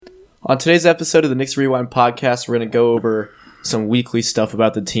On today's episode of the Knicks Rewind podcast, we're going to go over some weekly stuff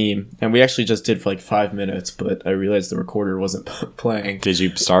about the team. And we actually just did for like 5 minutes, but I realized the recorder wasn't playing. Did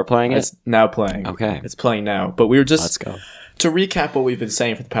you start playing it? It's now playing. Okay. It's playing now. But we were just... Let's go. To recap what we've been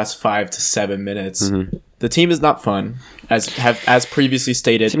saying for the past 5 to 7 minutes, the team is not fun, as previously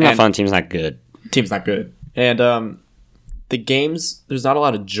stated. Team's not fun, team's not good. Team's not good. And the games, there's not a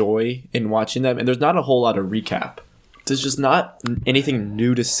lot of joy in watching them, and there's not a whole lot of recap. There's just not anything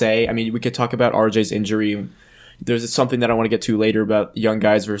new to say. I mean, we could talk about RJ's injury. There's something that I want to get to later about young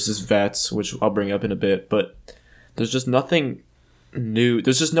guys versus vets, which I'll bring up in a bit. But there's just nothing new.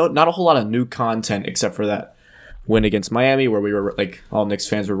 There's just not a whole lot of new content except for that win against Miami, where we were like all Knicks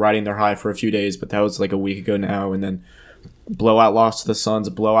fans were riding their high for a few days, but that was like a week ago now. And then blowout loss to the Suns,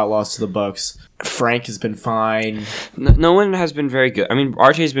 blowout loss to the Bucks. Frank has been fine. No one has been very good. I mean,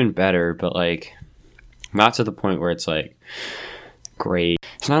 RJ's been better, but like not to the point where it's like great.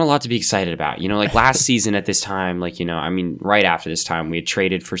 There's not a lot to be excited about. You know, like last season at this time, like, you know, I mean, right after this time, we had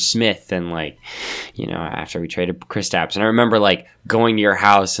traded for Smith and like, you know, after we traded Kristaps. And I remember like going to your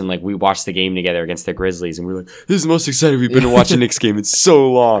house and like we watched the game together against the Grizzlies and we were like, this is the most excited we've been to watch a Knicks game in so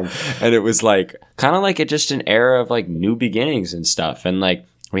long. And it was like kind of like just an era of like new beginnings and stuff. And like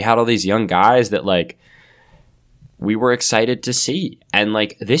we had all these young guys that like we were excited to see. And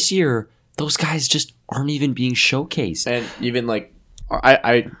like this year, those guys just aren't even being showcased. And even like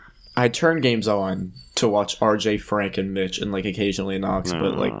I turn games on to watch RJ, Frank, and Mitch, and like occasionally Knox,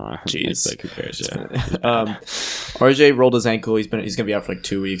 but like, jeez, like who cares? Yeah. RJ rolled his ankle. He's gonna be out for like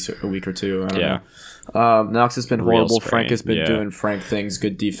 2 weeks, a week or two. I don't know. Knox has been horrible. Frank has been doing Frank things,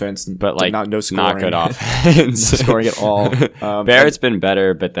 good defense, but like no scoring, not good offense, no scoring at all. Barrett's been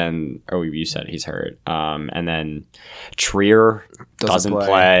better, but then you said he's hurt. And then Trier doesn't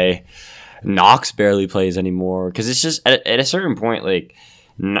play. Knox barely plays anymore because it's just at a certain point, like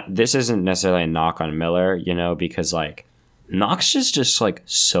this isn't necessarily a knock on Miller, you know, because like Knox is just like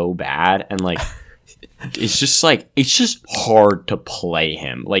so bad and like it's just hard to play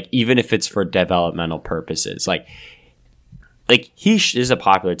him, like even if it's for developmental purposes. Like this is a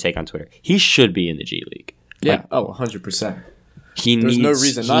popular take on Twitter. He should be in the G League. Yeah. Like, 100%. There's no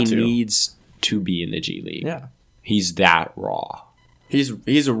reason not to. He needs to be in the G League. Yeah. He's that raw.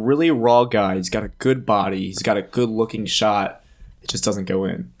 He's a really raw guy. He's got a good body. He's got a good looking shot. It just doesn't go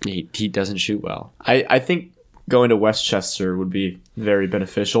in. He doesn't shoot well. I think going to Westchester would be very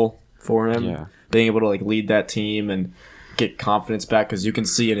beneficial for him. Yeah. Being able to like lead that team and get confidence back, because you can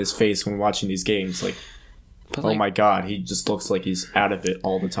see in his face when watching these games, like, oh my God, he just looks like he's out of it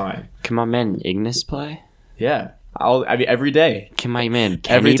all the time. Can my man Ignis play? Yeah. I mean, every day. Can my man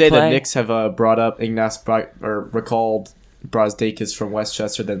every day play? The Knicks have brought up or recalled Brazdeikis from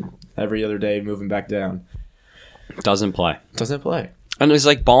Westchester, then every other day moving back down. Doesn't play. And it was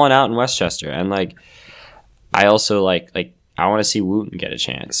like balling out in Westchester. And like I also like I want to see Wooten get a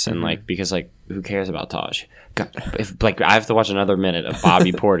chance. And like because like who cares about Taj? God, if like I have to watch another minute of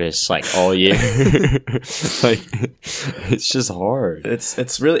Bobby Portis like all year. Like it's just hard.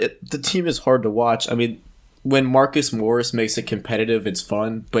 It's really the team is hard to watch. I mean, when Marcus Morris makes it competitive, it's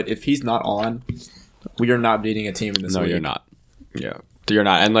fun, but if he's not on, we are not beating a team in this league. No, you're not. Yeah, you're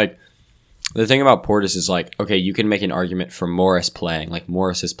not. And like the thing about Portis is like, okay, you can make an argument for Morris playing. Like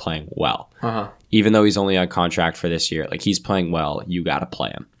Morris is playing well, even though he's only on contract for this year. Like he's playing well. You got to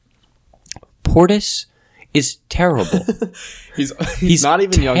play him. Portis is terrible. he's not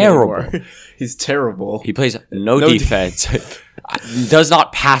even young anymore. He's terrible. He plays no defense. Does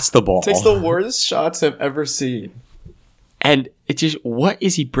not pass the ball. Takes the worst shots I've ever seen. And it just, what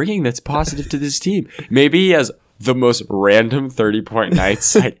is he bringing that's positive to this team? Maybe he has the most random 30-point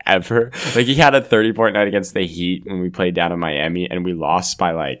nights like ever. Like he had a 30-point night against the Heat when we played down in Miami and we lost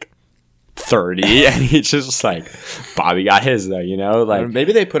by like 30. And he just like, Bobby got his though, you know? Like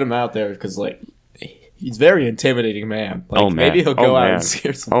maybe they put him out there because like he's a very intimidating man. Like, maybe he'll go out and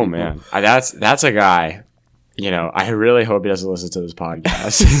scare some people. Man, that's a guy. You know, I really hope he doesn't listen to this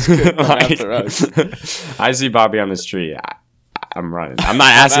podcast. After us. I see Bobby on the street. I'm running. I'm not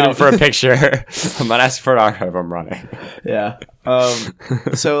asking him for a picture. I'm not asking for an archive. I'm running. Yeah.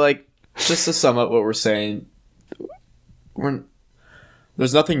 So, like, just to sum up what we're saying,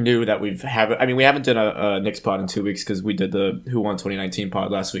 there's nothing new that we haven't done a Knicks pod in 2 weeks because we did the Who Won 2019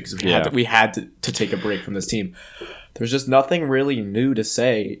 pod last week. So we had to take a break from this team. There's just nothing really new to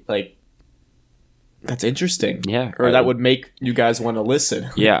say. Like, that's interesting. Yeah. Or that would make you guys want to listen.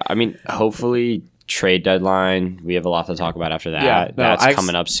 Yeah. I mean, hopefully trade deadline. We have a lot to talk about after that. Yeah, that's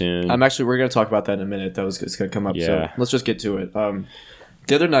coming up soon. We're going to talk about that in a minute. It's going to come up. Yeah. So let's just get to it. The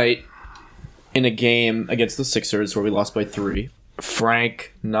other night in a game against the Sixers where we lost by 3,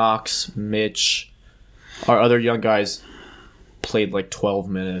 Frank, Knox, Mitch, our other young guys played like 12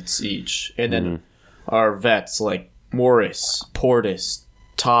 minutes each. And then our vets like Morris, Portis,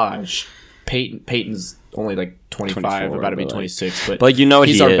 Taj, Peyton's only like 25, about to be 26. But like, you know what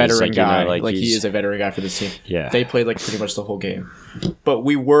he's he our is. veteran guy. Like he is a veteran guy for this team. Yeah. They played like pretty much the whole game. But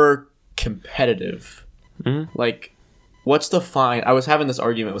we were competitive. Like, what's the fine? I was having this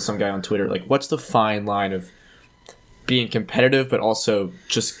argument with some guy on Twitter. Like, what's the fine line of being competitive, but also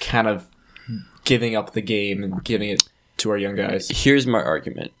just kind of giving up the game and giving it to our young guys? Here's my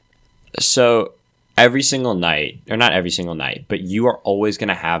argument. So every single night, or not every single night, but you are always going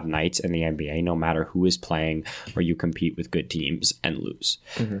to have nights in the NBA, no matter who is playing, where you compete with good teams and lose.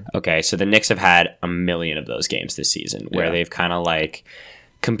 Okay, so the Knicks have had a million of those games this season where they've kind of like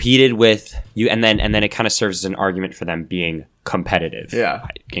competed with you, and then it kind of serves as an argument for them being competitive. Yeah,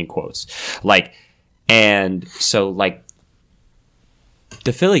 in quotes, like, and so like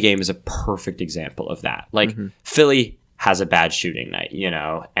the Philly game is a perfect example of that. Like Philly has a bad shooting night, you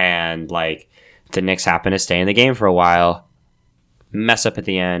know, and like the Knicks happen to stay in the game for a while, mess up at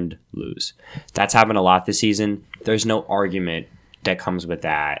the end, lose. That's happened a lot this season. There's no argument that comes with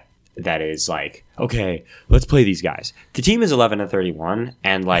that. That is like, okay, let's play these guys. The team is 11-31,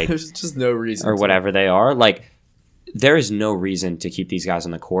 and like there's just no reason, or whatever they are. Like, there is no reason to keep these guys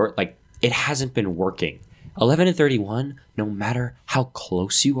on the court. Like, it hasn't been working. 11-31, no matter how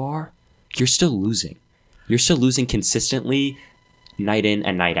close you are, you're still losing. You're still losing consistently, night in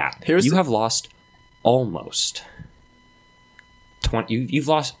and night out. You have lost almost 20. You've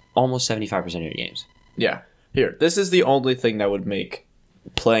lost almost 75% of your games. Yeah. Here, this is the only thing that would make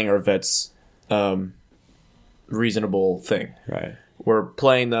playing our vets reasonable thing. Right. We're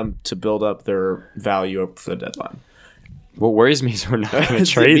playing them to build up their value up for the deadline. What worries me is we're not going to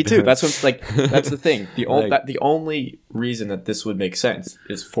trade me too. them. That's what's like. That's the thing. The only reason that this would make sense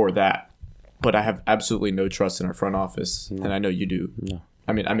is for that. But I have absolutely no trust in our front office, and I know you do. No.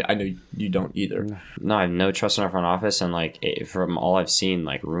 I mean, I know you don't either. No, I have no trust in our front office, and like from all I've seen,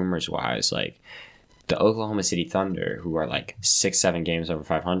 like rumors wise, like the Oklahoma City Thunder, who are like 6-7 games over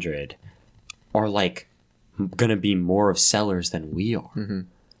 500, are like gonna be more of sellers than we are.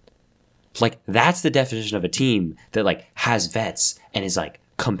 Like, that's the definition of a team that like has vets and is like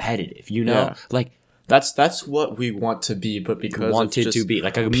competitive. You know, like that's what we want to be, but because wanted to be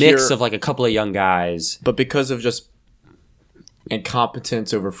like a mix of like a couple of young guys, but because of just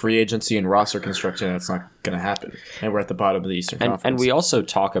incompetence over free agency and roster construction, that's not going to happen. And we're at the bottom of the Eastern Conference. And we also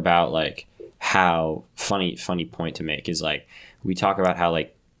talk about like how funny point to make is like we talk about how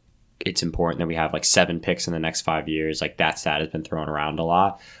like it's important that we have like 7 picks in the next 5 years. Like that stat has been thrown around a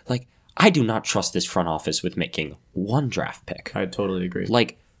lot. Like, I do not trust this front office with making 1 draft pick. I totally agree.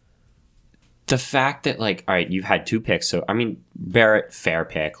 Like, the fact that, like, all right, you've had 2 picks. So, I mean, Barrett, fair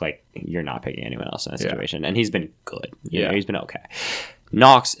pick. Like, you're not picking anyone else in that situation. And he's been good. You know, he's been okay.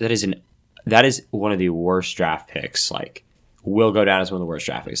 Knox, that is one of the worst draft picks. Like, will go down as one of the worst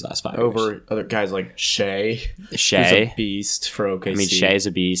draft picks the last 5 years. Over other guys like Shea. Who's a beast for OKC. I mean, Shea is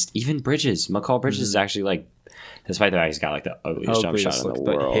a beast. Even Bridges. McCall Bridges is actually, like, despite the fact he's got like the ugliest jump shot in the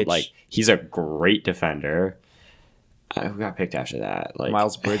world, like he's a great defender. Who got picked after that? Like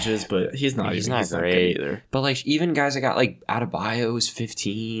Miles Bridges, but he's not great either. But like even guys that got like Adebayo is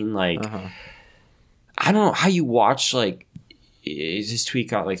 15. Like I don't know how you watch like his tweet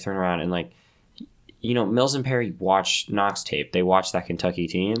got like thrown around and like you know Mills and Perry watched Knox tape. They watched that Kentucky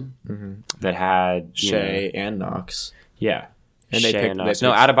team that had Shea and Knox. Yeah. And Shea and Knox.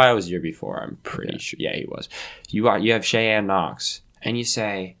 No, Adebayo was the year before. I'm pretty sure. Yeah, he was. You have Shea and Knox, and you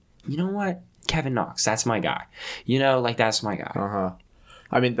say, you know what, Kevin Knox, that's my guy. You know, like that's my guy.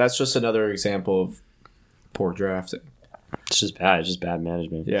 I mean, that's just another example of poor drafting. It's just bad. It's just bad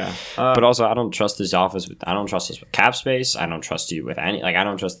management. Yeah. But also, I don't trust this office. I don't trust us with cap space. I don't trust you with any. Like, I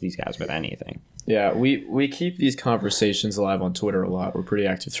don't trust these guys with anything. Yeah, we keep these conversations alive on Twitter a lot. We're pretty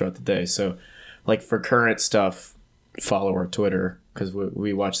active throughout the day. So, like for current stuff, follow our Twitter because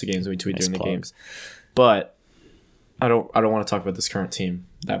we watch the games and we tweet during the games. But I don't want to talk about this current team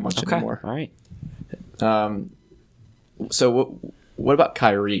that much anymore. All right. So what about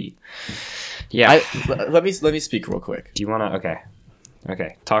Kyrie? Yeah. Let me speak real quick. Do you want to?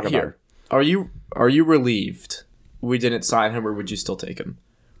 Okay. Talk about it. Are you relieved we didn't sign him, or would you still take him?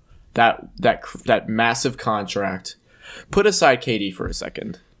 That massive contract. Put aside KD for a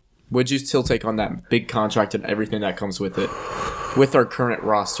second. Would you still take on that big contract and everything that comes with it with our current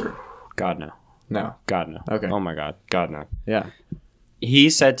roster? God, no. No. God, no. Okay. Oh, my God. God, no. Yeah. He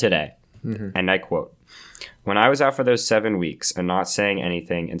said today, and I quote, "When I was out for those 7 weeks and not saying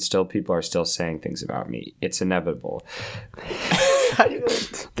anything and still people are still saying things about me, it's inevitable." How you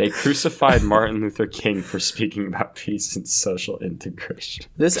gonna... They crucified Martin Luther King for speaking about peace and social integration.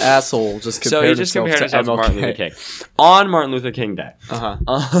 This asshole just compared So he just compared himself to Martin Luther King on Martin Luther King Day.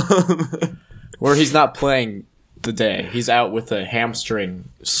 Where he's not playing the day. He's out with a hamstring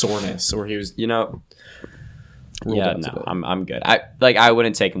soreness, or he was, Yeah, no, I'm good. I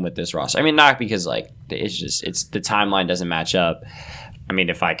wouldn't take him with this roster. I mean, not because it's the timeline doesn't match up. I mean,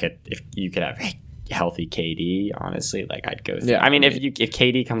 if you could have healthy KD, honestly, I'd go. I mean, if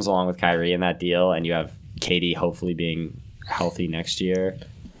KD comes along with Kyrie in that deal, and you have KD hopefully being healthy next year.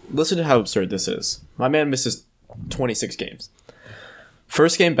 Listen to how absurd this is. My man misses 26 games.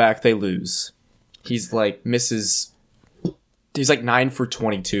 First game back, they lose. He's misses. He's 9 for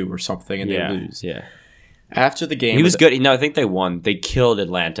 22 or something, and they lose. Yeah. After the game, he was good. No, I think they won. They killed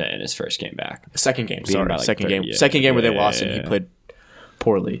Atlanta in his first game back. Second game, sorry, second game where they lost and he played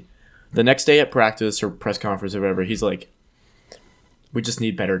poorly. The next day at practice or press conference or whatever, he's like, "We just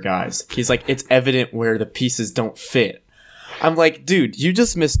need better guys." He's like, "It's evident where the pieces don't fit." I'm like, dude, you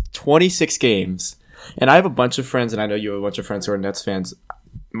just missed 26 games, and I have a bunch of friends, and I know you have a bunch of friends who are Nets fans.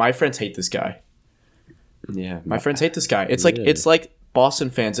 My friends hate this guy. Yeah, my friends hate this guy. It's like Boston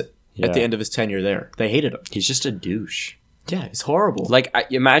fans. At the end of his tenure there, they hated him. He's just a douche. Yeah, he's horrible.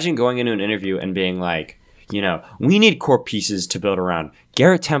 Imagine going into an interview and being like, we need core pieces to build around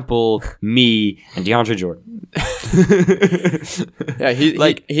Garrett Temple, me, and DeAndre Jordan. Yeah,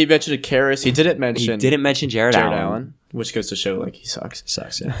 he mentioned Karras. He didn't mention Jared Allen, which goes to show he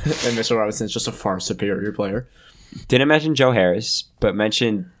sucks. Yeah. And Mitchell Robinson's just a far superior player. Didn't mention Joe Harris, but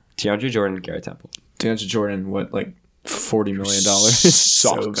mentioned DeAndre Jordan, Garrett Temple. DeAndre Jordan, $40 million?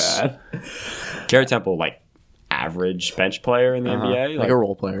 So bad. Garrett Temple, average bench player in the NBA, a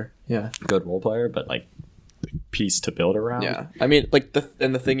role player. Yeah, good role player, but piece to build around. Yeah, I mean,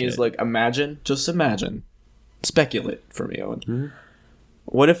 the thing is, imagine, speculate for me, Owen. Mm-hmm.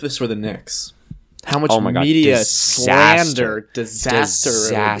 What if this were the Knicks? How much media slander,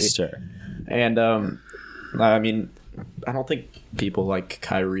 disaster. And I mean, I don't think people like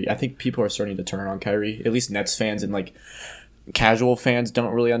Kyrie. I think people are starting to turn on Kyrie. At least Nets fans and casual fans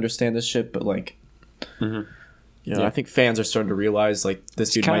don't really understand this shit. But I think fans are starting to realize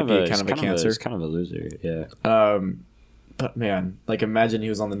this dude might be kind of a cancer. He's kind of a loser. Yeah. But man, imagine he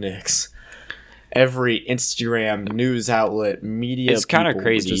was on the Knicks. Every Instagram news outlet, media. It's kind of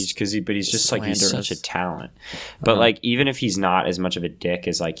crazy but he's just he's such a talent. But even if he's not as much of a dick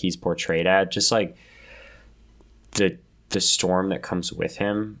as he's portrayed at, just the storm that comes with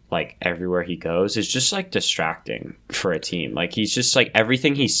him, everywhere he goes, is just distracting for a team. He's just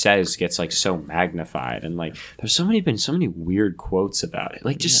everything he says gets so magnified, and there's been so many weird quotes about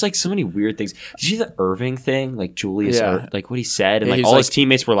it, so many weird things. Did you see the Irving thing, Julius, what he said, and all his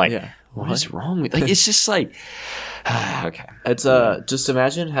teammates were what is wrong with it's just okay. It's just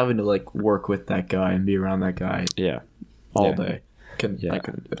imagine having to work with that guy and be around that guy all day. I couldn't do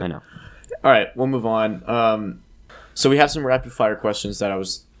it. I know. All right, we'll move on. So we have some rapid fire questions that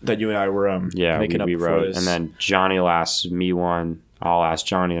you and I were making up we before wrote, this. and then Johnny will ask me one. I'll ask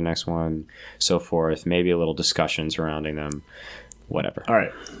Johnny the next one, so forth. Maybe a little discussion surrounding them. Whatever. All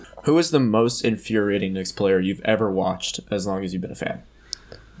right. Who is the most infuriating Knicks player you've ever watched as long as you've been a fan?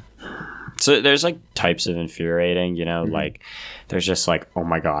 So there's types of infuriating, there's just oh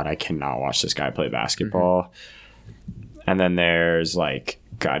my God, I cannot watch this guy play basketball. Mm-hmm. And then there's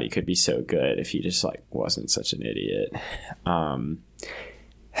God, he could be so good if he just wasn't such an idiot.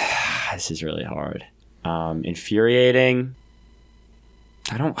 This is really hard. Infuriating.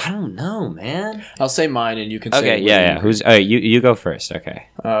 I don't know, man. I'll say mine, and you can say. Okay, yeah. Who's? Oh, you go first. Okay.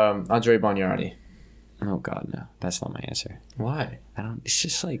 Andre Bargnani. Oh God, no, that's not my answer. Why? It's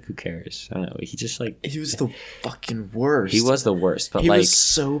just who cares? I don't know. He just he was the fucking worst. He was the worst, but he was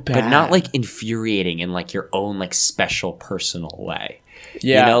so bad. But not infuriating in your own special personal way.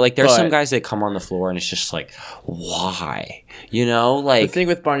 Yeah, there's some guys that come on the floor and it's just why? The thing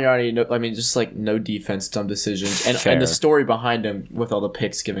with Bargnani, just no defense, dumb decisions, and the story behind him with all the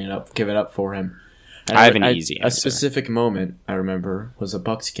picks given up for him. And I have an easy answer. A specific moment I remember was a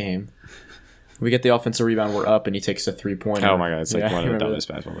Bucks game. We get the offensive rebound, we're up, and he takes a 3-pointer. Oh my God, it's one of the dumbest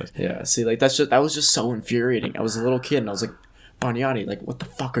basketball plays. Yeah, see, that was just so infuriating. I was a little kid, and I was like, Bargnani, what the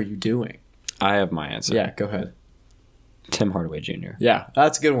fuck are you doing? I have my answer. Yeah, go ahead. Tim Hardaway Jr. Yeah,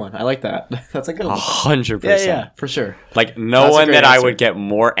 that's a good one. I like that. That's a good one. 100%. Yeah, for sure. No one that answer. I would get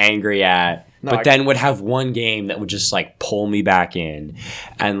more angry at, then would have one game that would just pull me back in,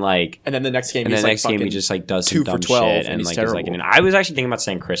 and then the next game, he just does some dumb shit, and is and I was actually thinking about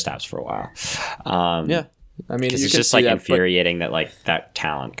saying Kristaps for a while. Yeah. I mean, it's just infuriating that that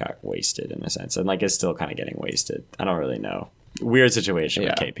talent got wasted in a sense, and it's still kind of getting wasted. I don't really know weird situation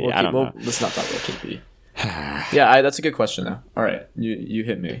Yeah, with KP. I don't know. Let's not talk about KP. Yeah, that's a good question though. All right, you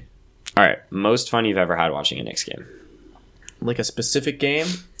hit me. All right, most fun you've ever had watching a Knicks game? Like a specific game?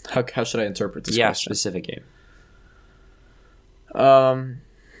 How should I interpret this question? Yeah, specific game.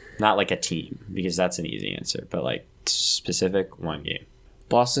 Not like a team, because that's an easy answer, but like specific one game.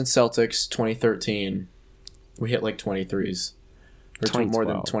 Boston Celtics 2013. We hit like 23s. Or more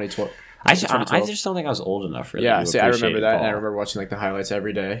than 2012. I just don't think I was old enough really. Yeah, see, I remember that, and I remember watching like the highlights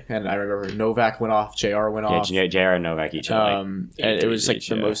every day, and I remember Novak went off, JR went off. Yeah, JR and Novak each other. And it was like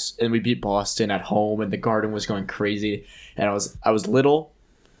the most, and we beat Boston at home, and the Garden was going crazy, and I was little.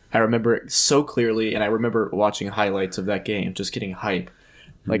 I remember it so clearly, and I remember watching highlights of that game, just getting hype,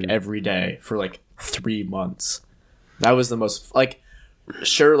 like every day for like 3 months. That was the most like,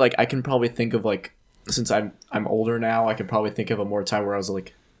 sure, like I can probably think of like, since I'm older now, I can probably think of a more time where I was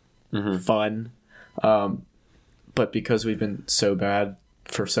like. Fun, but because we've been so bad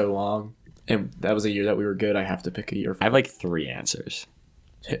for so long, and that was a year that we were good, I have to pick a year. I have like 3 answers.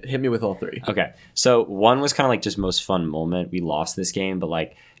 Hit me with all 3. Okay, so one was kind of like just most fun moment. We lost this game, but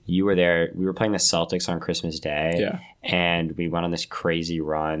like you were there. We were playing the Celtics on Christmas Day, and we went on this crazy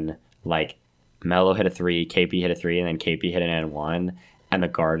run. Like Melo hit a 3, KP hit a 3, and then KP hit an N1. And the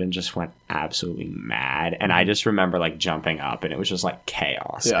Garden just went absolutely mad. And I just remember like jumping up and it was just like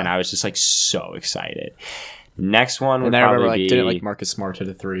chaos. Yeah. And I was just like so excited. Next one would probably be... Didn't like Marcus Smart hit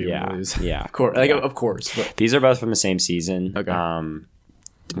a 3? Yeah. Yeah. Of course. Like, of course. But. These are both from the same season.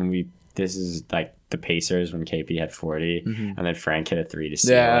 Okay. This is like the Pacers when KP had 40 and then Frank hit a 3 to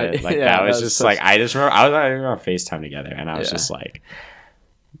seal it. Like that was just like, I just remember, I was on FaceTime together and I was just like,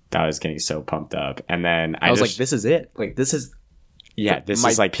 I was getting so pumped up. And then I was like, this is it. Like, this is... Yeah, this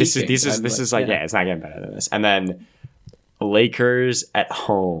is like this is like it's not getting better than this. And then Lakers at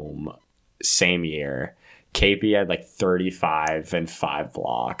home, same year. KP had like 35 and 5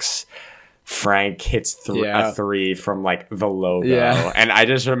 blocks. Frank hits a 3 from like the logo, and I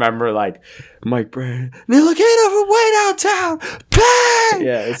just remember like Mike Brown, look at over way downtown, bang!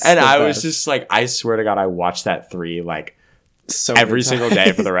 Yeah, and I was just like, I swear to God, I watched that 3 like. So every single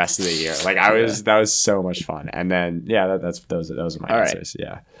day for the rest of the year. Like that was so much fun. And then those are my answers. Right.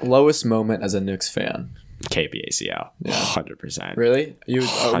 Yeah. Lowest moment as a Knicks fan. KP ACL. 100%. Really? You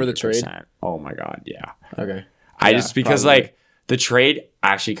over the trade? Oh my God, yeah. Okay. Because like the trade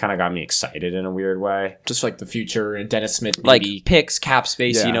actually kind of got me excited in a weird way. Just like the future and Dennis Smith maybe. Like picks, cap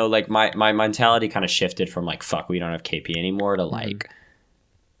space, you know, like my mentality kind of shifted from like fuck, we don't have KP anymore to like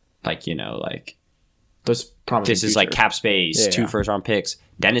you know, like this is like cap space, 2 first-round picks.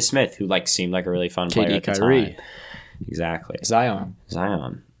 Dennis Smith, who like seemed like a really fun player at the time. Exactly. Zion.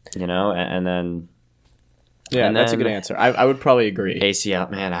 You know, and then that's a good answer. I would probably agree. ACL,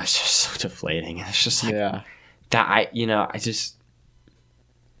 man, I was just so deflating. It's just like that. I just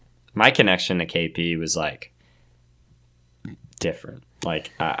my connection to KP was like different.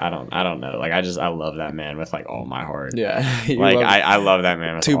 Like I don't know. Like I love that man with like all my heart. Yeah. Like I love that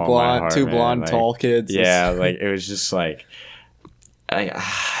man with all my heart. Two blonde, like, tall kids. Yeah, like it was just like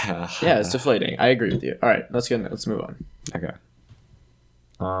yeah, it's deflating. I agree with you. All right, let's move on. Okay.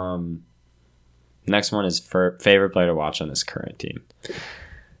 Next one is for favorite player to watch on this current team.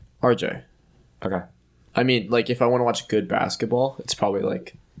 RJ. Okay. I mean, like if I want to watch good basketball, it's probably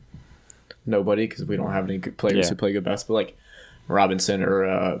like nobody because we don't have any good players who play good basketball. Like Robinson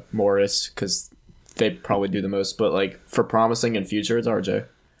or Morris, because they probably do the most. But like for promising in future, it's RJ.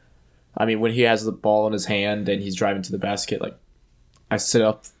 I mean, when he has the ball in his hand and he's driving to the basket, like I sit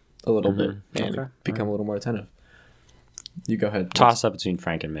up a little bit and become a little more attentive. You go ahead. Toss up between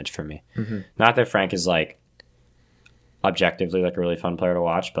Frank and Mitch for me. Not that Frank is like objectively like a really fun player to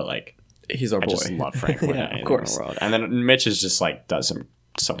watch, but like he's our boy. I just love Frank more than anything in the world. And then Mitch is just like does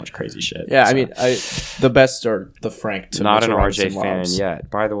so much crazy shit. Yeah, so. I mean, the best are the Frank to not Mitch an RJ fan yet.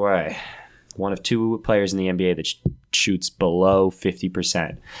 By the way, one of 2 players in the NBA that shoots below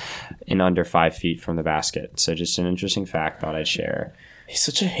 50% in under 5 feet from the basket. So just an interesting fact thought I'd share. He's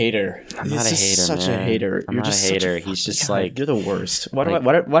such a hater. I'm not a hater. You're just a hater. He's just like you're the worst. Why do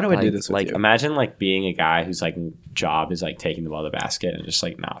I do this with you? Imagine like being a guy whose like job is like taking the ball to the basket and just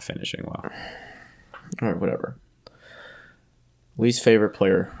like not finishing well. All right, whatever. Least favorite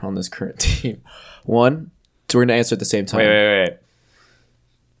player on this current team. 1. So we're gonna answer at the same time. Wait.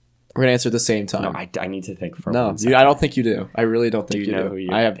 We're gonna answer at the same time. No, I need to think for. No, I don't think you do. I really don't think you know do. Who you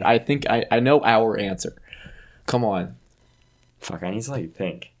I think I know our answer. Come on. Fuck, I need to like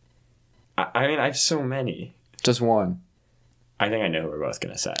think. I mean, I have so many. Just one. I think I know who we're both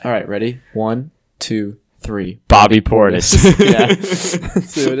gonna say. All right, ready? 1, 2, 3. Bobby Portis. Yeah,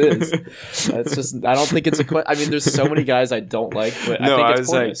 that's who it is. That's just. I don't think it's a question. I mean, there's so many guys I don't like, but No, I I think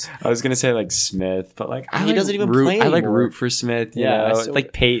was it's Portis. I was gonna say like Smith, but like He doesn't even play I like anymore. root for Smith. You Yeah, know? so-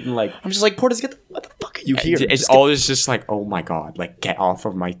 Like Peyton. Like I'm just like Portis. What the fuck are you here? it's always just like, oh my god, like get off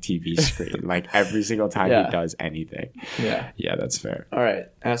of my TV screen. Like every single time Yeah. he does anything. Yeah. Yeah, that's fair. All right.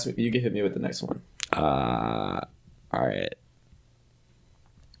 Ask me. You can hit me with the next one. All right.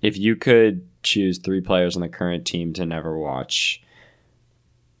 If you could choose 3 players on the current team to never watch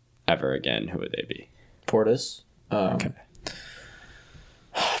ever again, who would they be? Portis. Okay.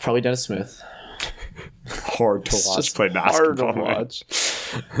 Probably Dennis Smith. Hard to It's watch just play basketball. hard to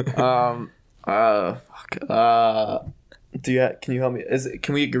watch. Can you help me?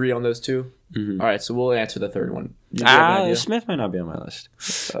 Can we agree on those 2? Mhm. All right, so we'll answer the third one. Do you have an idea? Smith might not be on my list.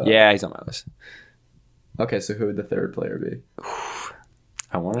 Yeah, he's on my list. Okay, so who would the third player be?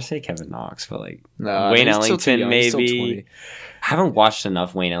 I want to say Kevin Knox, but like No, Wayne he's still too Ellington, young. He's still maybe. 20. I haven't watched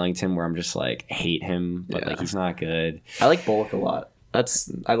enough Wayne Ellington where I'm just like hate him, but Yeah. like he's not good. I like Bullock a lot. I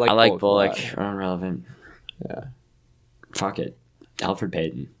like I like Bullock. Bullock. Irrelevant. Yeah. Fuck it. Alfred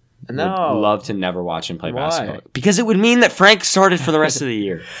Payton. No. Would love to never watch him play Why? basketball because it would mean that Frank started for the rest of the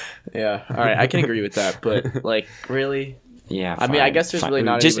year. Yeah. All right, I can agree with that, but like really, Yeah, I mean, I fine, guess there's fine. really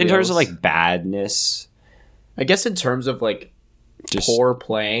not just in anybody terms of else. like badness. I guess in terms of like Just poor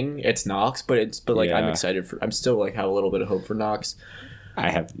playing, it's Knox, but I'm Yeah. excited for. I'm still like have a little bit of hope for Knox. I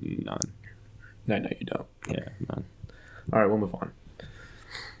have none. No, you don't. Yeah, none. All right, we'll move on.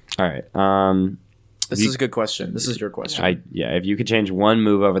 All right. This is a good question. This is your question. If you could change one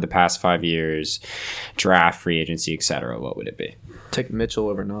move over the past 5 years, draft, free agency, etc., what would it be? Take Mitchell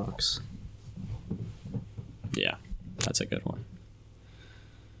over Knox. Yeah, that's a good one.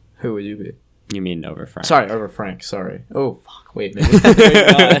 Who would you be? You mean over Frank? Sorry, over Frank. Sorry. Oh fuck. Wait, maybe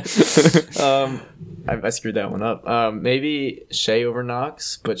not. I screwed that one up. Maybe Shea over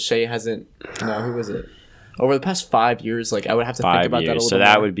Knox, but Shea hasn't. No, who was it? Over the past 5 years, like I would have to think 5 about that a years. little So bit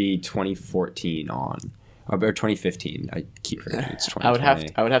that more. would be 2014 on, or 2015. I keep forgetting it's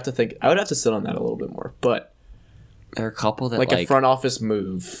 2020. I would have to think. I would have to sit on that a little bit more. But There are a couple that like a front office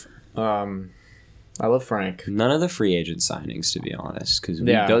move. I love Frank. none of the free agent signings, to be honest, because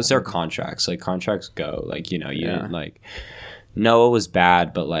Yeah. those are contracts. Like contracts go. Like you Yeah. like Noah was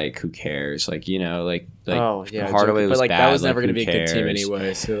bad, but like who cares? Like like Oh yeah, Hardaway but was like bad. that was like, never going to who be a good team cares?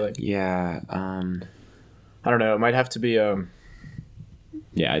 anyway. So like Yeah. I don't know. It might have to be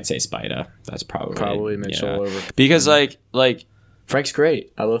Yeah, I'd say Spida. That's probably Mitchell yeah. over Because like Frank's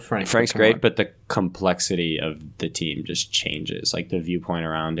great. I love Frank. Frank's Come great, on. but the complexity of the team just changes. Like the viewpoint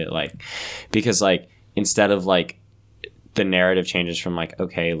around it, like because like instead of like the narrative changes from like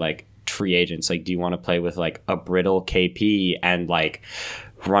okay, like free agents, like do you want to play with like a brittle KP and like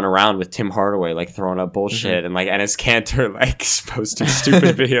run around with Tim Hardaway like throwing up bullshit and like Enes Kanter like posting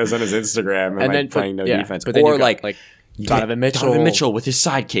stupid videos on his Instagram and like then playing no defense, But then or you got, like you got Donovan Mitchell, Donovan Mitchell with his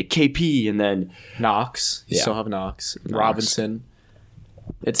sidekick KP, and then Knox. You Yeah. still have Knox. Robinson.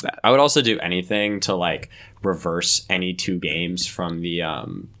 It's that. I would also do anything to like reverse any 2 games from the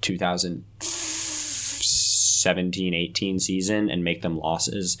 2017-18 season and make them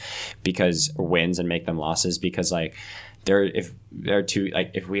losses or wins and make them losses because like if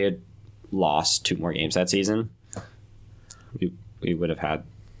we had lost 2 more games that season, we would have had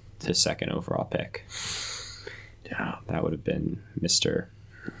the 2nd overall pick. Yeah, that would have been Mr.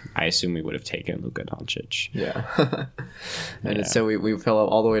 I assume we would have taken Luka Doncic. Yeah. And Yeah. so we fell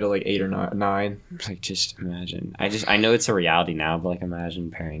all the way to like 8 or 9. It's like just imagine. I know it's a reality now, but like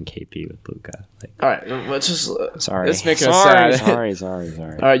imagine pairing KP with Luka. Like, All right, let's just sorry, let's make it sorry, sad. sorry.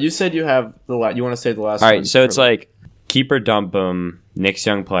 All right, you said you have the you want to say the last All one. right, so it's like keep or dump them. Knicks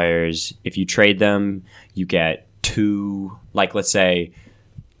young players. If you trade them, you get 2, like let's say,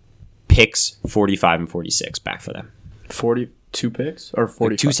 picks 45 and 46 back for them. 42 picks or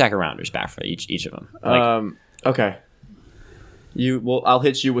 40. 2 second rounders back for each of them. Like, Okay. I'll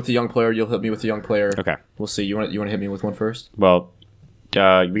hit you with the young player. You'll hit me with the young player. okay. We'll see. You want to hit me with one first? Well, we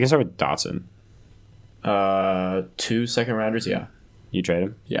can start with Dotson. 2 second rounders. Yeah. You trade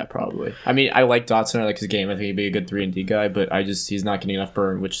him. Yeah, probably. I mean, I like Dotson. I like his game. I think he'd be a good 3-and-D guy, but he's not getting enough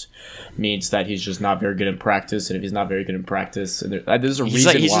burn, which means that he's just not very good in practice. And if he's not very good in practice, and there's a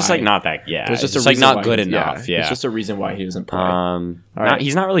reason He's why. just like not that. Yeah, There's just it's a like reason not why good he's- enough. Yeah, It's just a reason why he doesn't play. Right.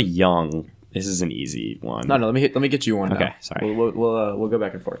 He's not really young. This is an easy one. No. Let me get you one. Now. Okay, sorry. We'll go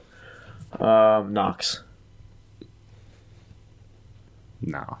back and forth. Knox.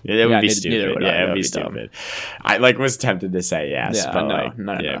 No, it would be stupid. neither would I. Yeah, it That would be would be dumb. stupid. I was tempted to say yes, Yeah, but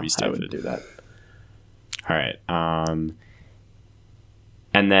no. it'd be stupid. I wouldn't do that. All right.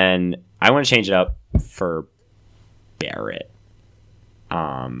 And then I want to change it up for Barrett.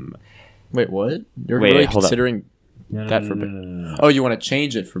 Wait, what? You're Wait, really hold up. considering that for Barrett? No. Oh, you want to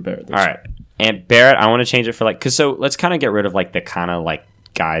change it for Barrett? All right. And Barrett, I want to change it for because so let's kind of get rid of like the kind of like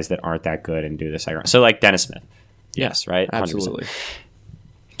guys that aren't that good and do the second round. So like Dennis Smith. Yes, right? 100%. Absolutely.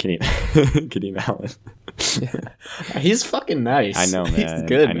 Kadeem Allen. Yeah. He's fucking nice. I know, man. He's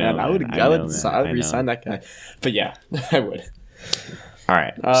good, I know, man. I would man. resign that guy. But yeah, I would. All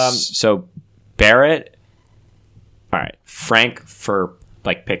right. So Barrett. All right. Frank for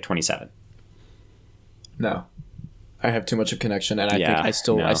like pick 27. No. I have too much of connection, and I Yeah, think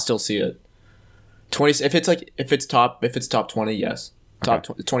no. I still see it. 20 if it's top 20, yes. Top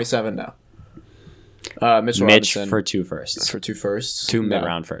 27, no. Mitch Robinson for 2 firsts. for 2 firsts. 2 No.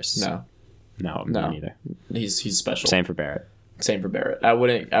 mid-round firsts. No. No, No. me neither. He's special. Same for Barrett. Same for Barrett. I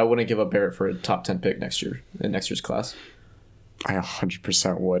wouldn't give up Barrett for a top 10 pick next year in next year's class. I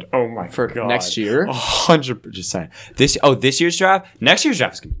 100% would. Oh my god. Next year? 100%. This year's draft? Next year's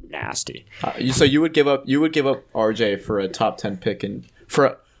draft is going to be nasty. So you would give up RJ for a top 10 pick and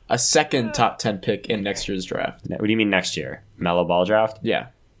for a second top 10 pick in next year's draft. What do you mean next year? Mellow ball draft? Yeah.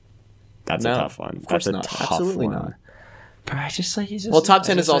 That's No, a tough one. of course That's a not. tough Absolutely one. not. But I just like he's just Well, top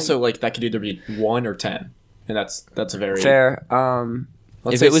 10 I is just, also like that could either be 1 or 10. And that's a very fair.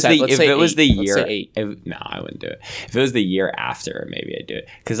 Let's If say it was se- the let's if say it was 8. the Let's year, say 8. no, I wouldn't do it. If it was the year after, maybe I'd do it.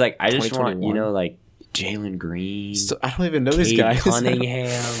 Because like I just want 2021. like Jalen Green, I don't even know this Cade guy.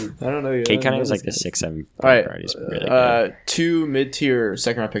 Cunningham. I don't know. Cade Cunningham is like the 6'7" All right. guard. He's really good. 2 mid-tier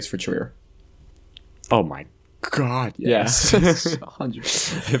second-round picks for Trier. Oh my god, yes. Yes.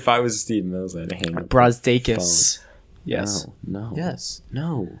 100%. If I was Steve Mills, I'd hang up. Brazdakis. Yes. No. Yes.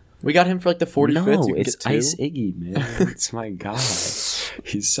 No. We got him for like the 45th. No, You can it's get 2. Ice Iggy, man. It's my god.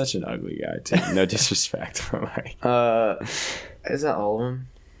 He's such an ugly guy too. No disrespect, but like, Is that all of them?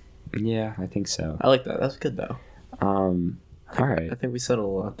 yeah, I think so. I like that. That's good though. All right, I think we settled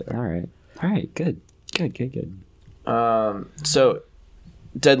a lot there. all right, good. So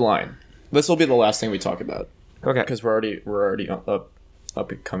deadline. This will be the last thing we talk about Okay. because we're already up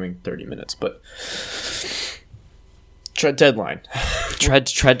and coming 30 minutes. But trade deadline. Trade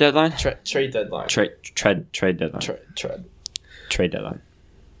deadline. Trade deadline. Trade deadline. Trade deadline.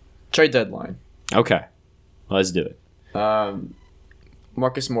 Trade deadline. Okay, let's do it.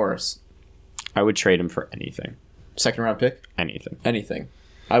 Marcus Morris, I would trade him for anything. second round pick. Anything.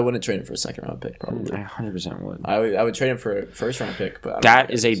 I wouldn't trade him for a second round pick. Probably. I 100% would. I would trade him for a first round pick. But I don't That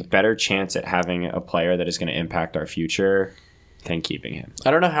think is a better chance at having a player that is going to impact our future than keeping him.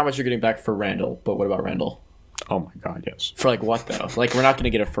 I don't know how much you're getting back for Randall, but what about Randall? Oh my god, yes. For like what though? Like we're not going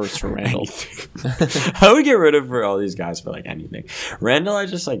to get a first for Randall. I would get rid of for all these guys for like anything. Randall, I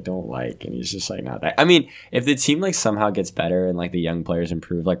just like don't like, and he's just like not that. I mean, if the team like somehow gets better and like the young players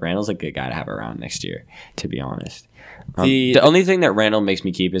improve, like Randall's a good guy to have around next year. To be honest, the only thing that Randall makes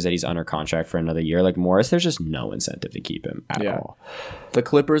me keep is that he's under contract for another year. Like Morris, there's just no incentive to keep him at all. The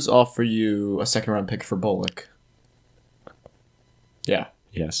Clippers offer you a second round pick for Bullock. Yeah.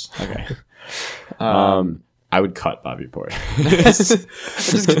 Yes. Okay. I would cut Bobby Porter.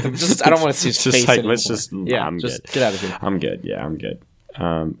 just I don't want to see his Just face like, anymore. let's just- yeah. I'm just good. get out of here. I'm good. Yeah, I'm good.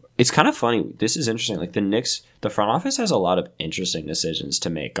 It's kind of funny. This is interesting. Like the Knicks, the front office has a lot of interesting decisions to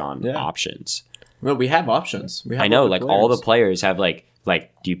make on options. Well, we have options. We have I know, other like all the players. players have like,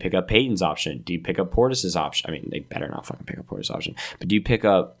 do you pick up Peyton's option? Do you pick up Portis's option? I mean, they better not fucking pick up Portis' option. But do you pick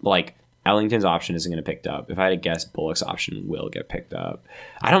up like Ellington's option isn't going to picked up? If I had to guess, Bullock's option will get picked up.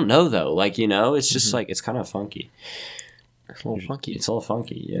 I don't know though. Like it's just like it's kind of funky. It's a little funky. It's a little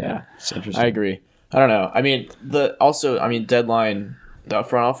funky. Yeah, it's interesting. I agree. I don't know. I mean, deadline. The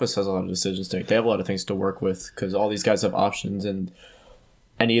front office has a lot of decisions to make. They have a lot of things to work with because all these guys have options, and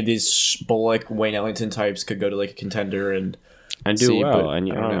any of these Bullock, Wayne Ellington types could go to like a contender and do see, well. but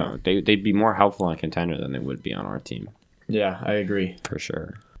And I don't know. They'd be more helpful on contender than they would be on our team yeah, I agree. for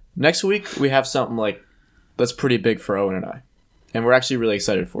sure. Next week we have something like that's pretty big for Owen and I, and we're actually really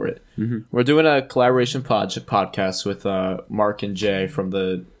excited for it. Mm-hmm. We're doing a collaboration podcast with Mark and Jay from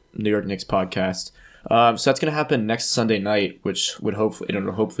the New York Knicks podcast. So that's gonna happen next Sunday night, which would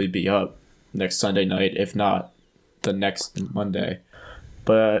hopefully be up next Sunday night, if not the next Monday.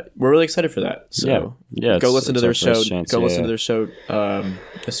 But we're really excited for that. So go listen to their show. Listen to their show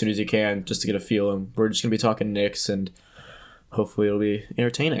as soon as you can, just to get a feel. And we're just gonna be talking Knicks, and hopefully it'll be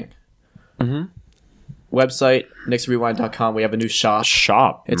entertaining. Mm-hmm. Website knicksrewind.com. We have a new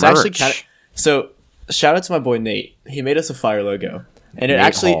shop. It's merch. actually kind of so. Shout out to my boy Nate. He made us a fire logo, and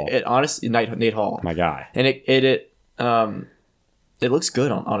Nate Hall, my guy, and it looks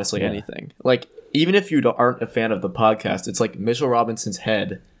good on honestly anything. Like even if you aren't a fan of the podcast, it's like Mitchell Robinson's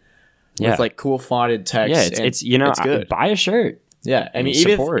head Yeah. with like cool fonted text. Yeah, it's you know, it's good. buy a shirt. Yeah, I mean,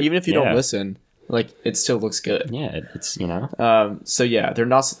 even if you don't listen, like it still looks good. Yeah, it's you know. So yeah,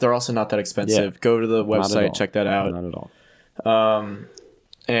 they're also not that expensive. Yeah. Go to the Not at website, all. check that out. Not at all.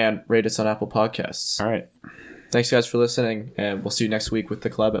 And rate us on Apple Podcasts. All right. Thanks guys for listening, and we'll see you next week with the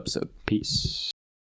collab episode. Peace.